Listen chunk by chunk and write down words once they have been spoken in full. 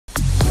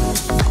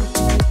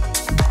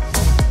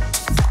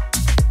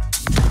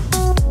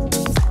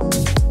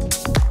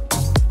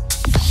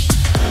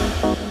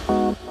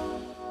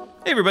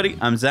Hey everybody,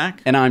 I'm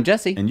Zach. And I'm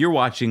Jesse. And you're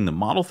watching the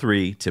Model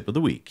 3 Tip of the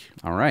Week.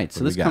 All right,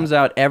 so this comes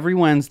out every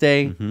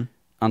Wednesday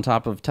on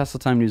top of Tesla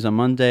Time News on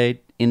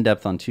Monday, In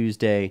Depth on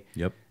Tuesday.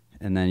 Yep.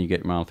 And then you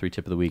get Model 3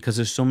 Tip of the Week. Because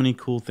there's so many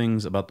cool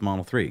things about the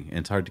Model 3, and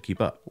it's hard to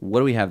keep up. What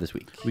do we have this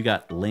week? We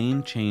got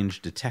lane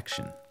change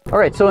detection. All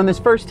right, so in this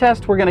first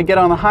test, we're gonna get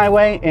on the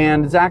highway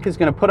and Zach is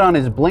gonna put on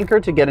his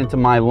blinker to get into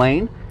my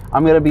lane.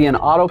 I'm gonna be in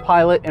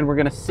autopilot and we're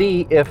gonna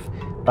see if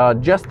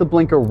just the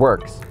blinker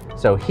works.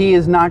 So he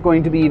is not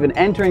going to be even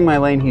entering my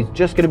lane. He's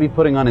just gonna be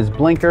putting on his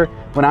blinker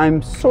when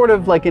I'm sort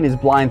of like in his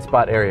blind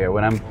spot area,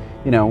 when I'm,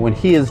 when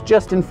he is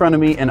just in front of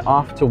me and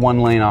off to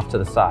one lane off to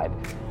the side.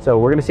 So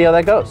we're gonna see how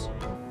that goes.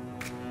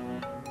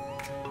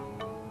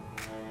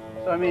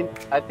 So I mean,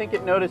 I think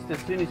it noticed as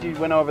soon as you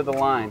went over the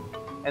line,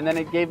 and then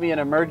it gave me an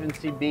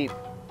emergency beep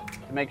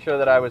to make sure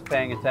that I was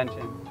paying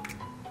attention.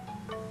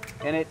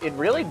 And it didn't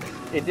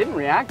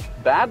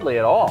react badly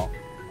at all.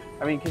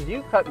 I mean, because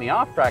you cut me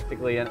off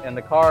practically in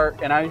the car,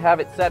 and I have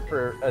it set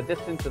for a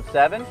distance of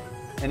 7,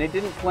 and it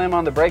didn't slam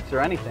on the brakes or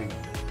anything.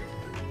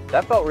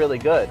 That felt really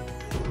good.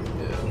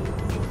 Yeah.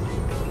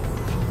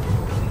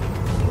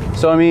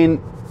 So I mean,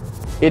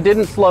 it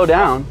didn't slow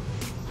down.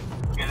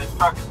 Yeah, this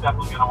truck is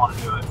definitely gonna want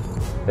to do it.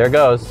 There it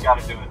goes. He's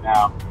gotta do it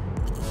now.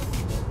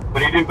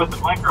 But he didn't put the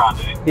blinker on,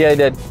 did he? Yeah, he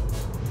did.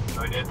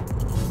 Oh, he did?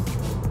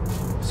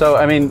 So,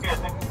 I mean...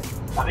 Yeah,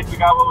 I think we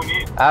got what we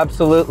need.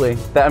 Absolutely.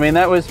 I mean,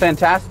 that was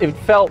fantastic. It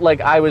felt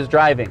like I was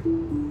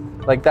driving.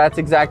 Like, that's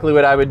exactly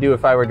what I would do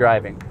if I were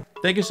driving.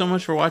 Thank you so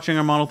much for watching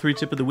our Model 3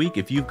 Tip of the Week.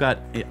 If you've got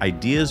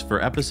ideas for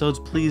episodes,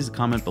 please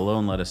comment below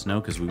and let us know,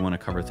 because we want to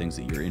cover things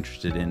that you're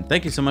interested in.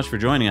 Thank you so much for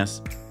joining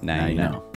us. Now you know.